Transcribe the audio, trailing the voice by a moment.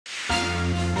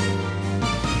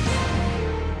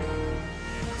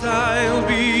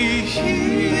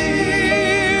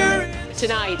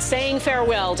Tonight, saying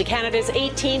farewell to Canada's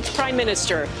 18th Prime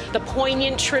Minister, the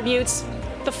poignant tributes,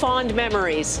 the fond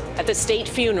memories at the state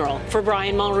funeral for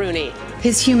Brian Mulroney.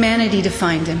 His humanity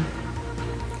defined him,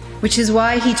 which is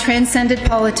why he transcended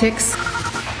politics.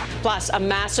 Plus, a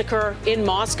massacre in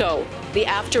Moscow, the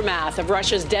aftermath of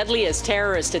Russia's deadliest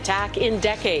terrorist attack in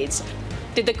decades.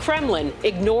 Did the Kremlin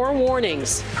ignore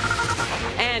warnings?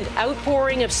 And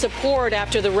outpouring of support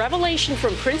after the revelation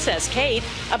from Princess Kate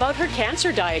about her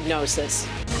cancer diagnosis.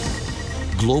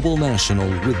 Global National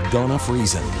with Dawna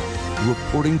Friesen,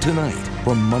 reporting tonight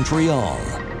from Montreal.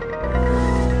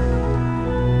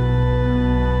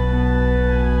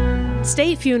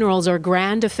 State funerals are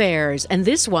grand affairs, and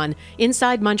this one,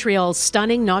 inside Montreal's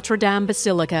stunning Notre-Dame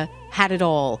Basilica, had it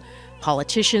all.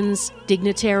 Politicians,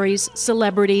 dignitaries,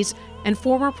 celebrities, and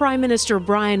former Prime Minister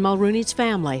Brian Mulroney's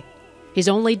family. His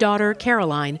only daughter,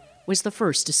 Caroline, was the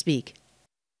first to speak.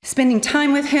 Spending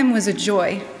time with him was a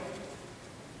joy.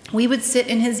 We would sit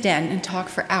in his den and talk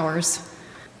for hours.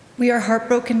 We are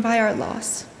heartbroken by our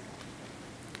loss.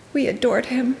 We adored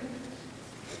him.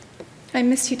 I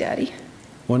miss you, Daddy.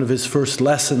 One of his first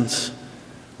lessons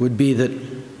would be that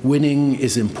winning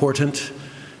is important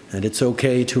and it's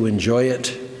okay to enjoy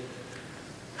it.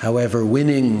 However,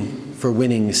 winning for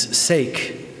winning's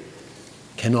sake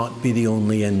cannot be the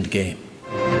only end game.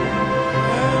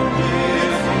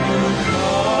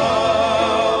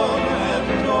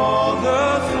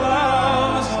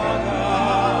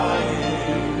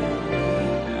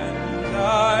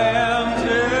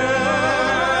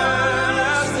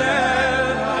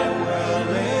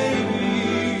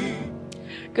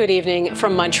 Good evening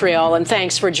from Montreal, and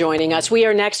thanks for joining us. We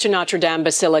are next to Notre-Dame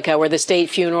Basilica, where the state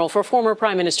funeral for former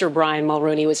Prime Minister Brian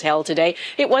Mulroney was held today.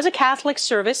 It was a Catholic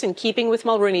service in keeping with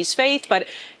Mulroney's faith, but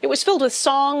it was filled with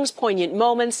songs, poignant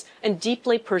moments, and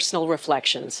deeply personal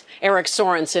reflections. Eric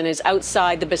Sorensen is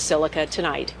outside the Basilica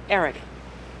tonight. Eric.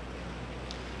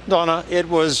 Dawna, it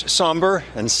was somber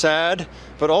and sad,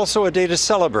 but also a day to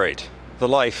celebrate the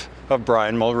life of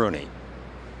Brian Mulroney.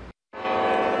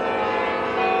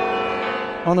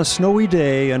 On a snowy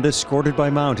day and escorted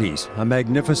by Mounties, a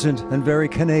magnificent and very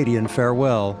Canadian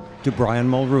farewell to Brian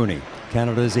Mulroney,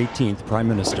 Canada's 18th Prime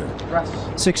Minister.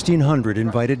 1,600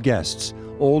 invited guests,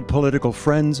 old political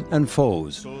friends and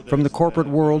foes, from the corporate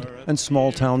world and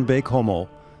small-town Baie-Comeau,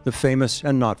 the famous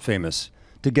and not famous,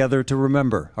 together to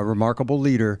remember a remarkable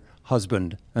leader,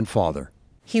 husband and father.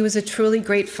 He was a truly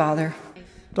great father.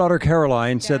 Daughter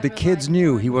Caroline said the kids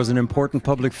knew he was an important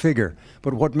public figure,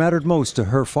 but what mattered most to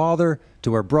her father,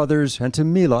 to her brothers, and to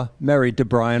Mila, married to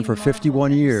Brian for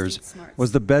 51 years,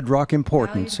 was the bedrock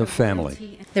importance of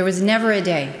family. There was never a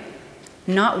day,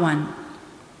 not one,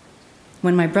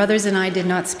 when my brothers and I did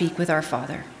not speak with our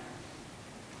father.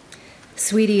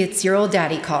 "Sweetie, it's your old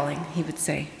daddy calling," he would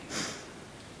say.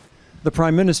 The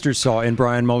Prime Minister saw in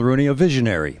Brian Mulroney a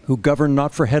visionary who governed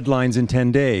not for headlines in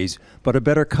 10 days, but a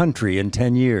better country in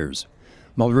 10 years.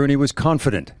 Mulroney was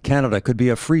confident Canada could be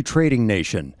a free trading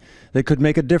nation, that could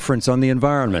make a difference on the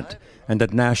environment, and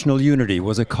that national unity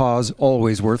was a cause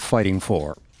always worth fighting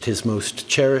for. His most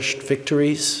cherished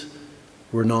victories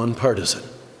were non-partisan.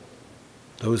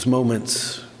 Those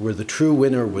moments where the true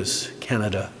winner was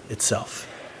Canada itself,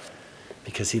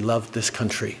 because he loved this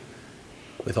country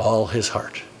with all his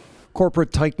heart.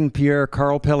 Corporate titan Pierre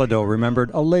Carl Pelado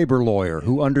remembered a labor lawyer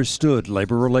who understood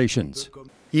labor relations.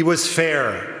 He was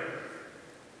fair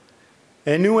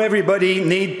and knew everybody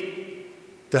need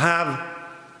to have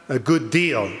a good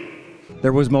deal.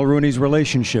 There was Mulroney's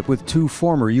relationship with two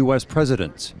former U.S.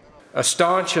 presidents. A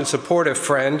staunch and supportive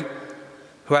friend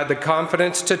who had the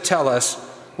confidence to tell us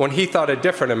when he thought a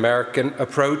different American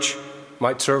approach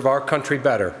might serve our country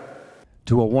better.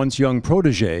 To a once young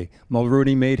protege,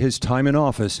 Mulroney made his time in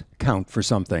office count for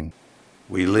something.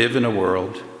 We live in a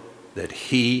world that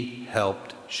he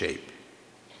helped shape.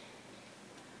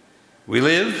 We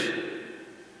live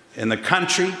in the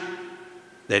country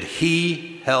that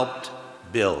he helped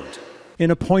build.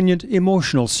 In a poignant,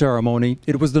 emotional ceremony,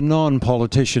 it was the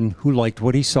non-politician who liked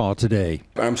what he saw today.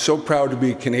 I'm so proud to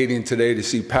be Canadian today, to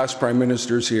see past prime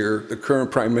ministers here, the current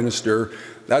prime minister.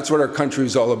 That's what our country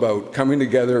is all about, coming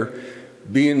together,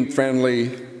 being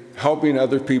friendly, helping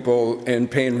other people, and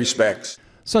paying respects.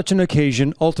 Such an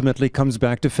occasion ultimately comes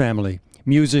back to family.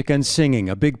 Music and singing,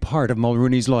 a big part of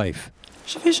Mulroney's life.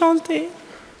 Je vais chanter.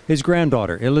 His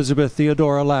granddaughter, Elizabeth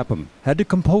Theodora Lapham, had to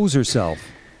compose herself,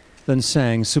 then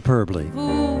sang superbly.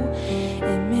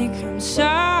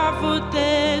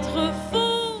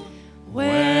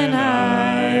 When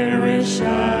Irish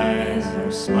eyes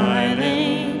are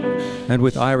smiling. And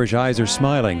with Irish Eyes Are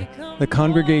Smiling, the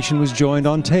congregation was joined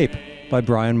on tape by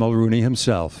Brian Mulroney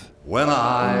himself. When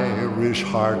Irish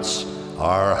hearts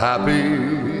are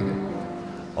happy,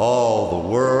 all the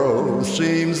world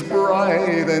seems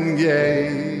bright and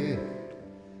gay.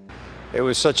 It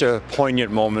was such a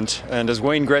poignant moment, and as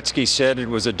Wayne Gretzky said, it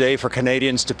was a day for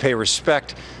Canadians to pay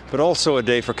respect, but also a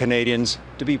day for Canadians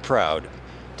to be proud.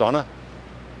 Dawna?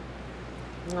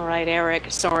 All right, Eric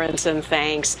Sorensen,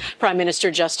 thanks. Prime Minister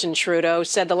Justin Trudeau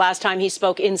said the last time he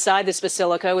spoke inside this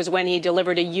basilica was when he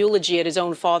delivered a eulogy at his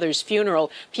own father's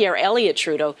funeral, Pierre Elliott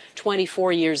Trudeau,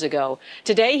 24 years ago.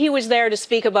 Today, he was there to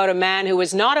speak about a man who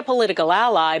was not a political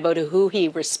ally, but who he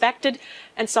respected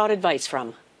and sought advice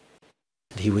from.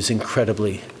 He was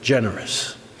incredibly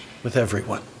generous with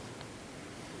everyone.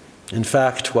 In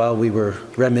fact, while we were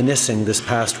reminiscing this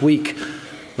past week,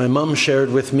 my mum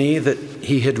shared with me that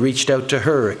he had reached out to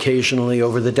her occasionally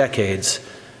over the decades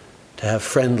to have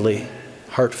friendly,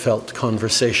 heartfelt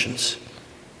conversations.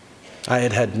 I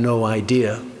had had no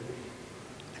idea,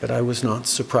 but I was not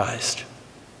surprised,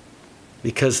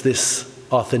 because this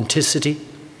authenticity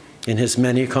in his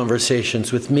many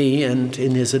conversations with me and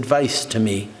in his advice to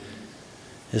me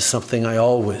is something I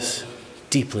always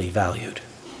deeply valued.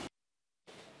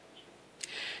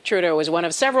 Trudeau was one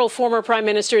of several former prime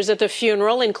ministers at the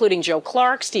funeral, including Joe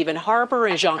Clark, Stephen Harper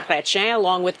and Jean Chrétien,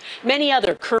 along with many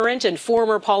other current and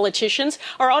former politicians.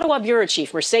 Our Ottawa bureau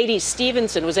chief, Mercedes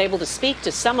Stephenson, was able to speak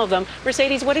to some of them.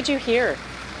 Mercedes, what did you hear?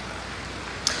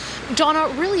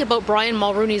 Dawna, really about Brian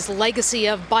Mulroney's legacy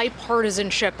of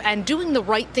bipartisanship and doing the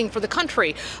right thing for the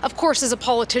country. Of course, as a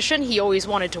politician, he always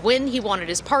wanted to win. He wanted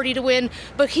his party to win,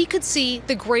 but he could see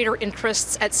the greater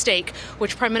interests at stake,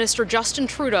 which Prime Minister Justin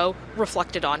Trudeau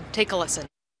reflected on. Take a listen.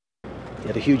 He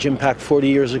had a huge impact 40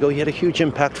 years ago. He had a huge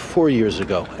impact 4 years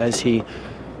ago as he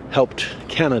helped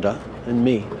Canada and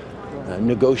me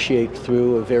negotiate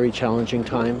through a very challenging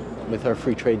time with our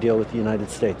free trade deal with the United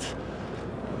States.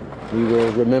 We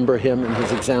will remember him and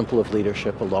his example of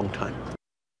leadership a long time.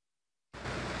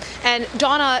 And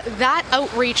Dawna, that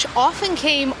outreach often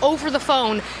came over the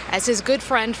phone, as his good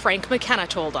friend Frank McKenna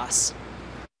told us.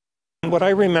 What I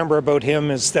remember about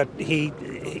him is that he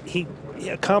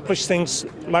accomplished things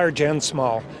large and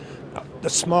small, the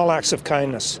small acts of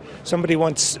kindness. Somebody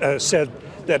once said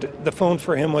that the phone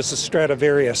for him was a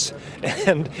Stradivarius,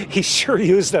 and he sure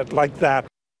used it like that.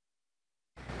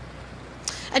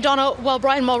 And Dawna, while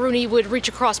Brian Mulroney would reach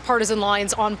across partisan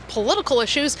lines on political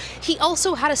issues, he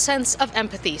also had a sense of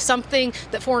empathy, something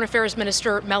that Foreign Affairs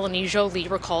Minister Melanie Joly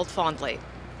recalled fondly.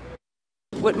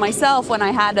 With myself, when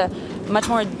I had a much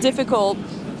more difficult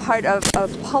part of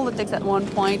politics at one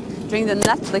point during the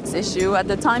Netflix issue, at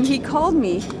the time he called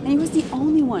me, and he was the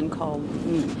only one called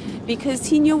me, because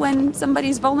he knew when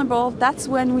somebody's vulnerable, that's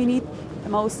when we need the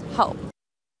most help.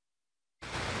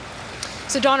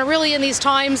 So Dawna, really in these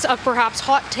times of perhaps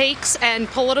hot takes and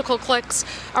political cliques,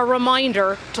 a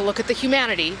reminder to look at the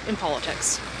humanity in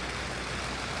politics.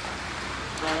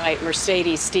 All right,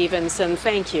 Mercedes Stephenson,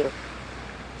 thank you.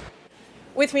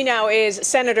 With me now is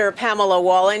Senator Pamela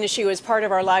Wallin. She was part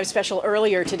of our live special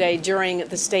earlier today during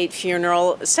the state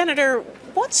funeral. Senator,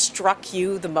 what struck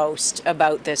you the most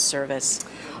about this service?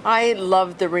 I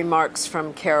loved the remarks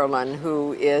from Carolyn,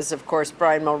 who is, of course,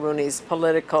 Brian Mulroney's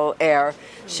political heir.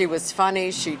 She was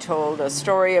funny. She told a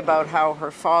story about how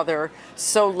her father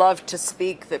so loved to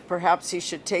speak that perhaps he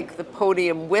should take the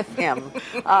podium with him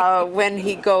when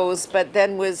he goes, but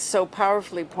then was so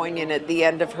powerfully poignant at the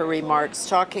end of her remarks,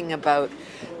 talking about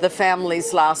the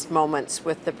family's last moments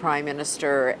with the Prime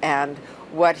Minister and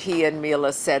what he and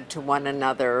Mila said to one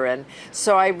another. And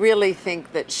so I really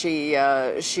think that she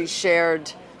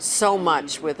shared so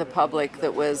much with the public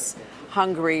that was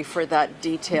hungry for that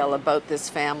detail about this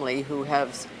family who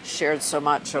have shared so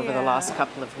much over the last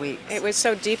couple of weeks. It was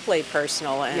so deeply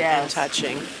personal and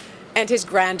touching. And his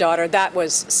granddaughter, that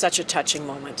was such a touching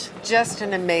moment. Just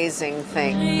an amazing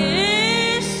thing.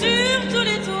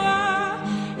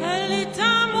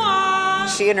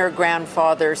 She and her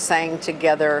grandfather sang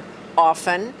together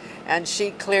often, and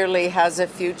she clearly has a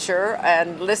future,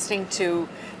 and listening to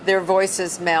their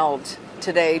voices meld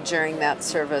today during that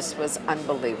service was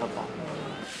unbelievable.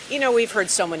 You know, we've heard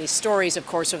so many stories, of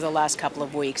course, over the last couple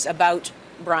of weeks about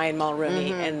Brian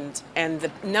Mulroney and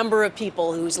the number of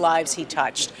people whose lives he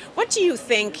touched. What do you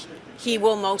think he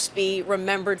will most be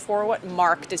remembered for? What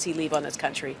mark does he leave on this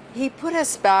country? He put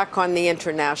us back on the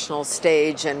international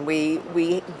stage, and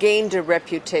we gained a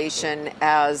reputation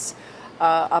as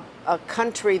a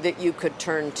country that you could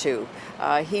turn to.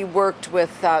 He worked with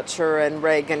Thatcher and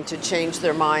Reagan to change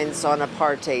their minds on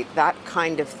apartheid, that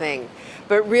kind of thing.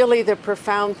 But really the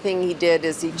profound thing he did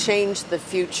is he changed the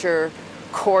future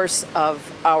course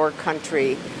of our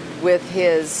country with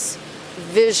his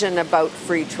vision about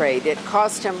free trade. It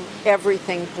cost him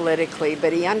everything politically,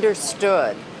 but he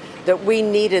understood that we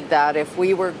needed that if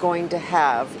we were going to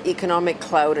have economic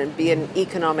clout and be an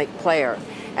economic player.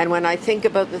 And when I think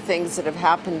about the things that have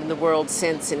happened in the world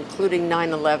since, including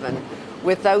 9/11,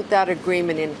 without that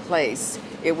agreement in place,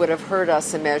 it would have hurt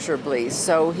us immeasurably.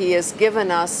 So he has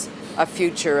given us a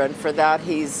future, and for that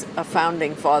he's a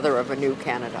founding father of a new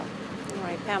Canada. All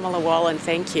right, Pamela Wallin,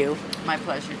 thank you. My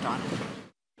pleasure, Dawna.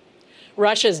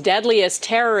 Russia's deadliest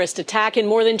terrorist attack in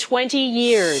more than 20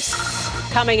 years.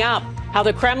 Coming up, how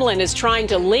the Kremlin is trying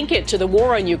to link it to the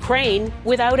war on Ukraine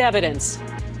without evidence.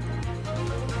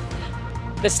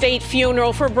 The state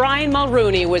funeral for Brian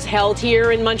Mulroney was held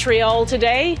here in Montreal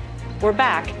today. We're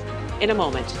back in a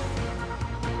moment.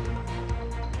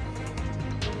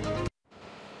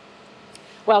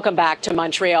 Welcome back to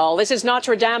Montreal. This is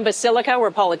Notre-Dame Basilica, where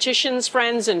politicians,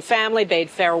 friends and family bade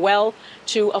farewell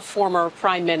to a former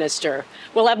prime minister.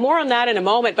 We'll have more on that in a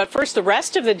moment, but first, the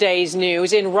rest of the day's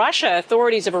news. In Russia,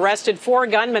 authorities have arrested 4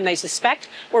 gunmen they suspect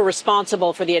were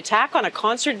responsible for the attack on a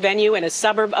concert venue in a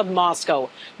suburb of Moscow.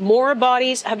 More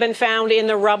bodies have been found in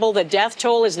the rubble. The death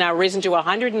toll has now risen to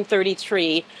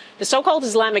 133. The so-called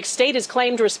Islamic State has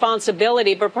claimed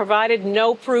responsibility, but provided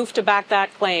no proof to back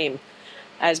that claim.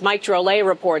 As Mike Drolet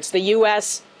reports, the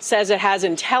U.S. says it has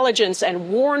intelligence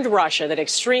and warned Russia that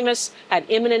extremists had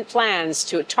imminent plans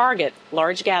to target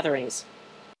large gatherings.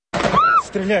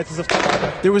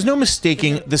 There was no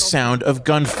mistaking the sound of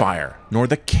gunfire, nor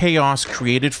the chaos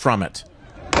created from it.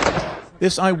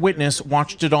 This eyewitness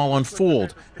watched it all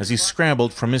unfold as he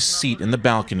scrambled from his seat in the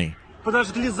balcony.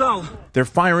 They're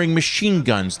firing machine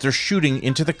guns, they're shooting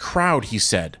into the crowd, he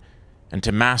said. And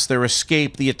to mask their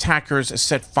escape, the attackers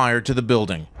set fire to the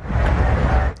building.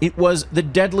 It was the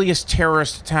deadliest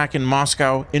terrorist attack in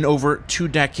Moscow in over 2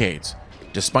 decades.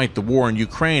 Despite the war in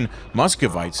Ukraine,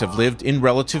 Muscovites have lived in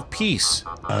relative peace.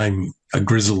 I'm a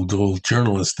grizzled old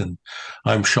journalist, and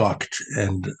I'm shocked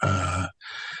and,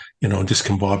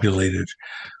 discombobulated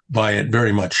by it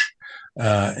very much.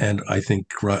 And I think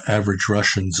average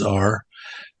Russians are.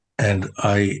 And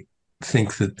I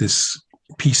think that this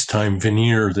peacetime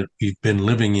veneer that we've been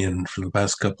living in for the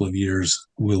past couple of years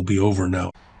will be over now.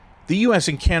 The U.S.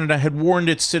 and Canada had warned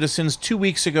its citizens 2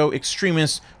 weeks ago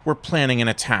extremists were planning an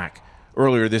attack.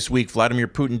 Earlier this week, Vladimir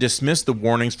Putin dismissed the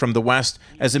warnings from the West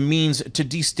as a means to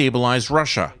destabilize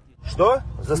Russia.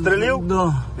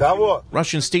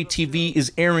 Russian state TV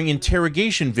is airing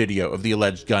interrogation video of the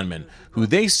alleged gunmen, who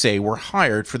they say were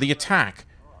hired for the attack.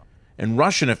 And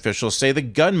Russian officials say the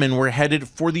gunmen were headed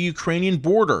for the Ukrainian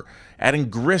border, adding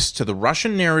grist to the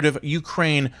Russian narrative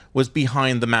Ukraine was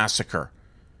behind the massacre.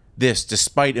 This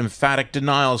despite emphatic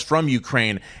denials from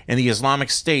Ukraine and the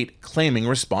Islamic State claiming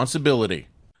responsibility.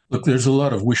 Look, there's a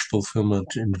lot of wish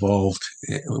fulfillment involved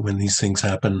when these things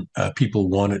happen. People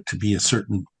want it to be a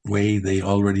certain way. They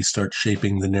already start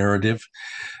shaping the narrative,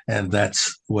 and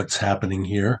that's what's happening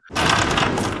here.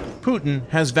 Putin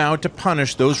has vowed to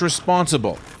punish those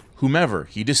responsible, whomever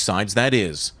he decides that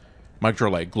is. Mike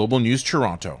Drolet, Global News,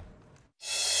 Toronto.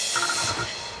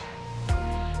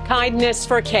 Kindness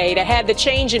for Kate. Ahead, the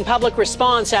change in public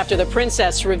response after the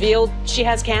princess revealed she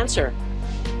has cancer.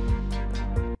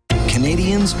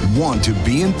 Canadians want to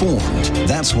be informed.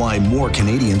 That's why more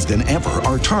Canadians than ever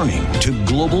are turning to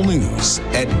Global News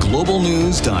at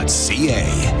globalnews.ca,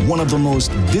 one of the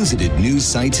most visited news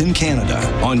sites in Canada,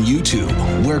 on YouTube,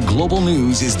 where Global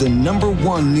News is the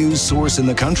 #1 news source in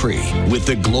the country, with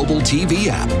the Global TV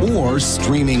app, or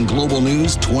streaming Global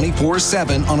News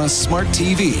 24/7 on a smart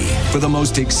TV for the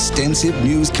most extensive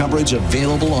news coverage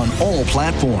available on all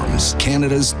platforms.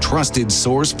 Canada's trusted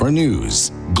source for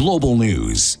news, Global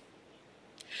News.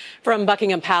 From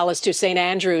Buckingham Palace to St.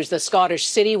 Andrews, the Scottish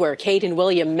city where Kate and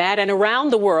William met, and around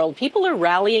the world, people are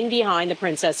rallying behind the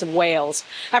Princess of Wales.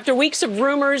 After weeks of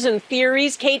rumors and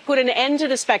theories, Kate put an end to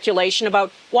the speculation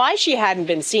about why she hadn't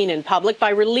been seen in public by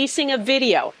releasing a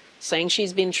video saying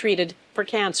she's been treated for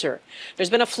cancer.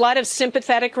 There's been a flood of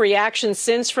sympathetic reactions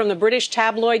since from the British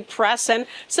tabloid press and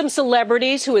some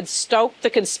celebrities who had stoked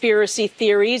the conspiracy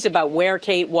theories about where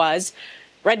Kate was.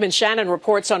 Redmond Shannon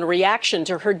reports on reaction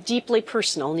to her deeply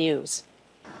personal news.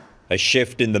 A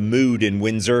shift in the mood in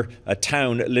Windsor, a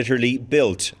town literally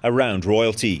built around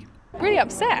royalty. Really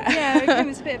upset. Yeah, it came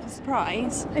as a bit of a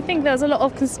surprise. I think there was a lot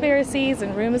of conspiracies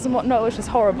and rumours and whatnot, which was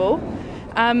horrible.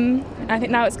 I think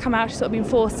now it's come out, she's sort of been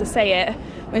forced to say it,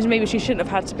 which maybe she shouldn't have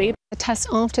had to be. The test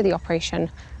after the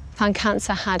operation found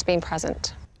cancer had been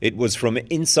present. It was from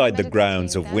inside the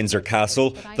grounds of Windsor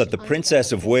Castle that the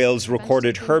Princess of Wales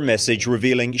recorded her message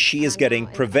revealing she is getting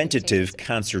preventative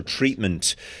cancer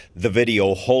treatment. The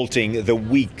video halting the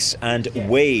weeks and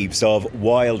waves of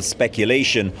wild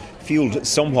speculation, fueled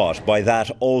somewhat by that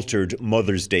altered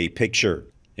Mother's Day picture.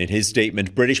 In his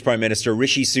statement, British Prime Minister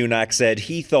Rishi Sunak said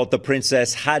he thought the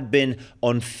Princess had been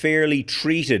unfairly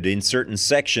treated in certain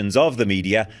sections of the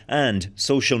media and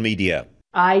social media.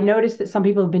 I noticed that some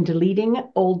people have been deleting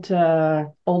old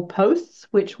posts,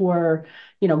 which were,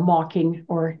 mocking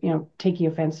or, taking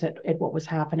offense at what was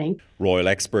happening. Royal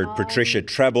expert Patricia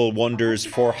Treble wonders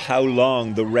for how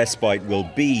long the respite will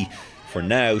be. For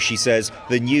now, she says,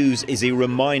 the news is a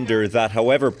reminder that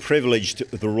however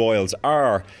privileged the royals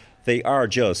are, they are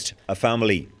just a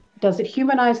family. Does it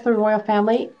humanize the royal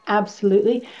family?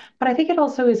 Absolutely. But I think it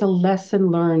also is a lesson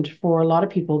learned for a lot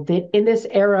of people that in this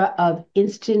era of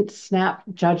instant snap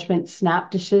judgment,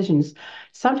 snap decisions,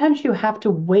 sometimes you have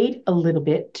to wait a little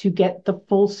bit to get the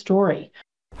full story.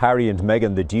 Harry and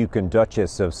Meghan, the Duke and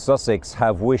Duchess of Sussex,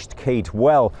 have wished Kate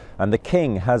well, and the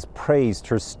King has praised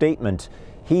her statement.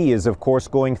 He is, of course,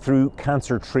 going through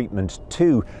cancer treatment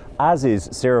too, as is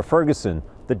Sarah Ferguson,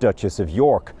 the Duchess of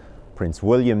York. Prince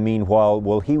William,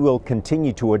 meanwhile, he will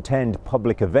continue to attend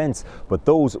public events, but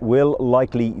those will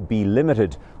likely be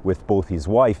limited, with both his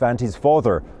wife and his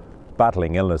father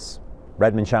battling illness.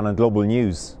 Redmond Shannon, Global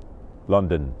News,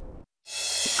 London.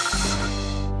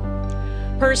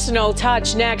 Personal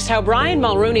touch next, how Brian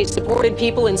Mulroney supported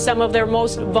people in some of their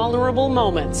most vulnerable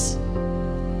moments.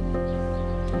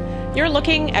 You're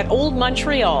looking at Old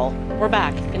Montreal. We're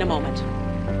back in a moment.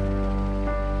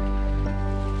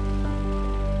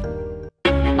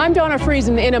 I'm Dawna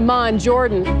Friesen in Amman,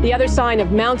 Jordan. The other sign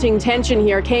of mounting tension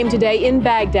here came today in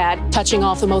Baghdad, touching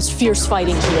off the most fierce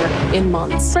fighting here in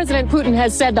months. President Putin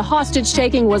has said the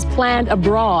hostage-taking was planned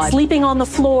abroad, sleeping on the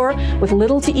floor with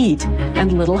little to eat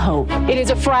and little hope. It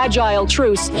is a fragile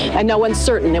truce, and no one's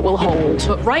certain it will hold.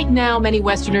 But right now, many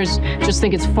Westerners just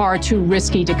think it's far too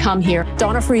risky to come here.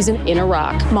 Dawna Friesen in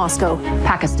Iraq, Moscow,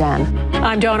 Pakistan.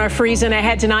 I'm Dawna Friesen.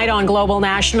 Ahead tonight on Global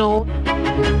National.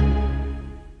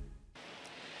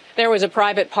 There was a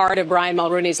private part of Brian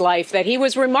Mulroney's life that he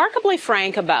was remarkably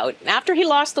frank about. After he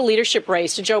lost the leadership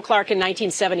race to Joe Clark in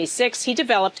 1976, he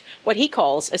developed what he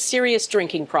calls a serious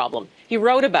drinking problem. He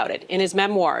wrote about it in his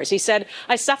memoirs. He said,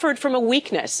 "I suffered from a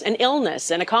weakness, an illness,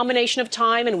 and a combination of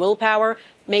time and willpower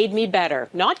made me better.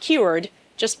 Not cured,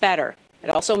 just better. It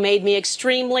also made me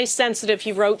extremely sensitive,"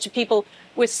 he wrote, "to people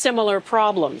with similar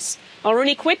problems."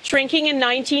 Mulroney quit drinking in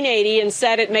 1980 and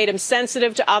said it made him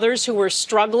sensitive to others who were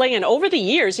struggling. And over the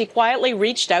years, he quietly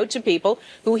reached out to people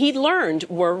who he'd learned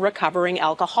were recovering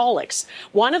alcoholics.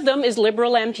 One of them is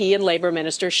Liberal MP and Labour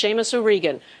Minister Seamus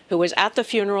O'Regan, who was at the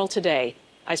funeral today.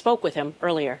 I spoke with him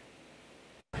earlier.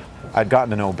 I'd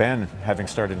gotten to know Ben, having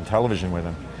started in television with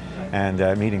him, and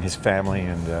meeting his family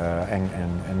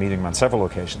and meeting him on several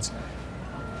occasions.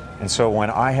 And so when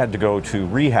I had to go to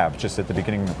rehab just at the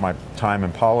beginning of my time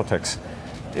in politics,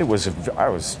 I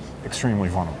was extremely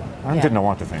vulnerable. I didn't know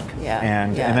what to think.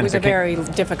 And then it was a very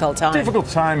difficult time. Difficult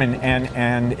time,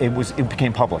 and it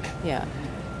became public. Yeah.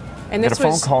 And this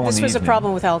was a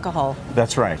problem with alcohol.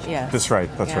 That's right. Yes. That's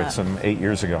right. That's right. Some 8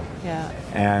 years ago. Yeah.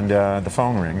 And the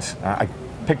phone rings. I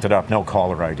picked it up. No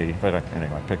caller ID, but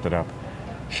anyway, I picked it up.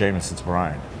 Seamus, it's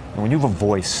Brian. And when you have a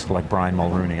voice like Brian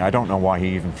Mulroney, I don't know why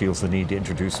he even feels the need to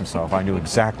introduce himself. I knew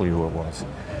exactly who it was.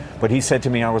 But he said to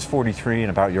me, I was 43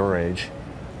 and about your age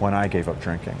when I gave up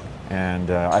drinking. And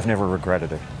I've never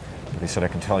regretted it. But he said, I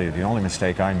can tell you, the only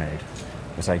mistake I made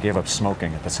was I gave up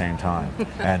smoking at the same time.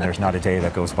 And there's not a day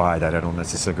that goes by that I don't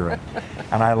miss a cigarette.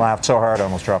 And I laughed so hard I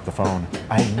almost dropped the phone.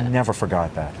 I never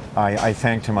forgot that. I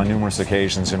thanked him on numerous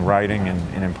occasions in writing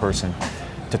and in person,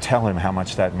 to tell him how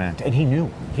much that meant. And he knew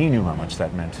how much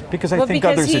that meant. Because I think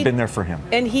others had been there for him.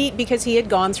 And because he had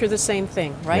gone through the same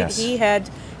thing, right? Yes.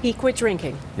 He quit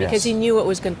drinking because he knew it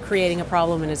was creating a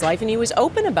problem in his life, and he was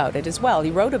open about it as well.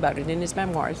 He wrote about it in his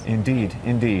memoirs. Indeed.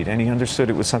 And he understood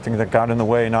it was something that got in the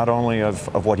way not only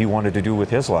of what he wanted to do with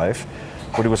his life,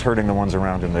 but it was hurting the ones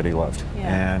around him that he loved.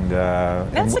 Yeah. And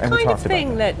that's the kind of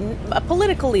thing that a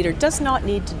political leader does not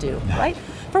need to do, right?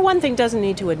 For one thing, doesn't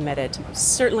need to admit it,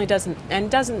 certainly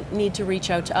doesn't need to reach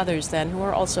out to others then who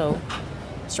are also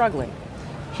struggling.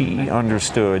 He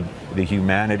understood the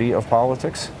humanity of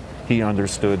politics. He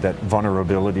understood that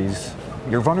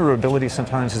your vulnerability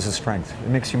sometimes is a strength. It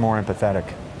makes you more empathetic.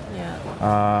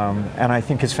 Yeah. And I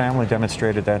think his family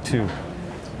demonstrated that too.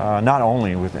 Not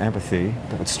only with empathy,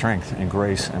 but with strength and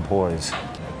grace and poise.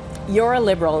 You're a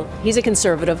Liberal, he's a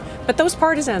Conservative, but those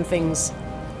partisan things,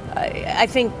 I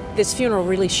think this funeral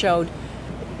really showed,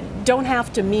 don't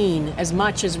have to mean as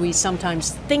much as we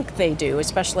sometimes think they do,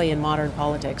 especially in modern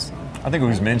politics. I think it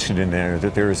was mentioned in there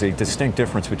that there is a distinct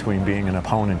difference between being an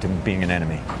opponent and being an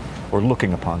enemy, or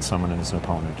looking upon someone as an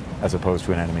opponent as opposed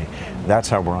to an enemy. That's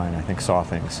how Brian, I think, saw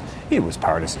things. He was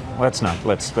partisan.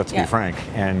 Let's be frank.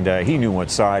 And he knew what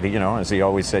side. You know, as he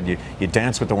always said, you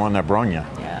dance with the one that brung you.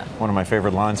 Yeah. One of my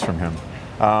favorite lines from him.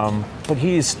 But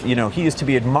he is to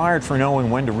be admired for knowing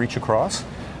when to reach across.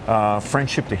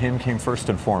 Friendship to him came first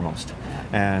and foremost,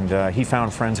 and he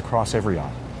found friends across every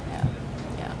aisle. Yeah.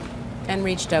 And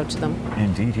reached out to them.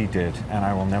 Indeed, he did, and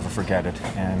I will never forget it.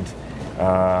 And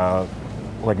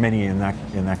like many in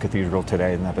that cathedral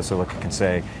today, in that basilica, can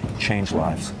say, change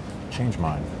lives, change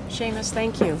mine. Seamus,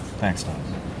 thank you. Thanks, Tom.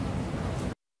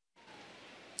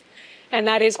 And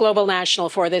that is Global National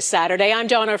for this Saturday. I'm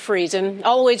Dawna Friesen,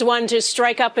 always one to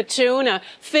strike up a tune. A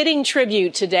fitting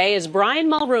tribute today as Brian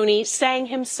Mulroney sang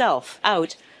himself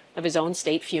out of his own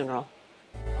state funeral.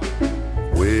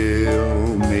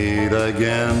 We'll meet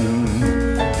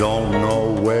again, don't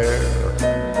know where,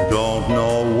 don't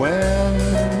know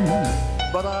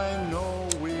when, but I know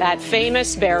that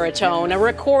famous baritone, a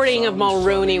recording of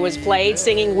Mulroney was played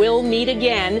singing "We'll Meet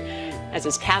Again" as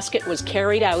his casket was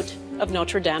carried out of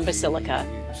Notre-Dame Basilica.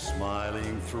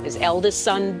 His eldest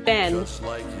son, Ben,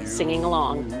 singing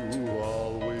along.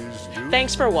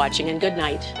 Thanks for watching and good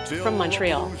night from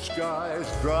Montreal. Skies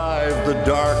drive the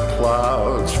dark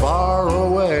clouds far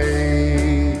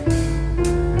away.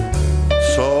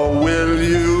 So will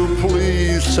you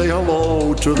please say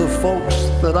hello to the folks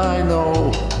that I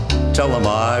know? Tell them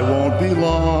I won't be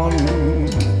long.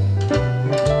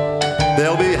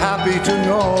 They'll be happy to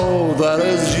know that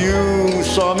as you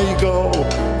saw me go,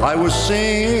 I was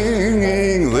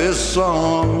singing this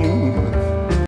song.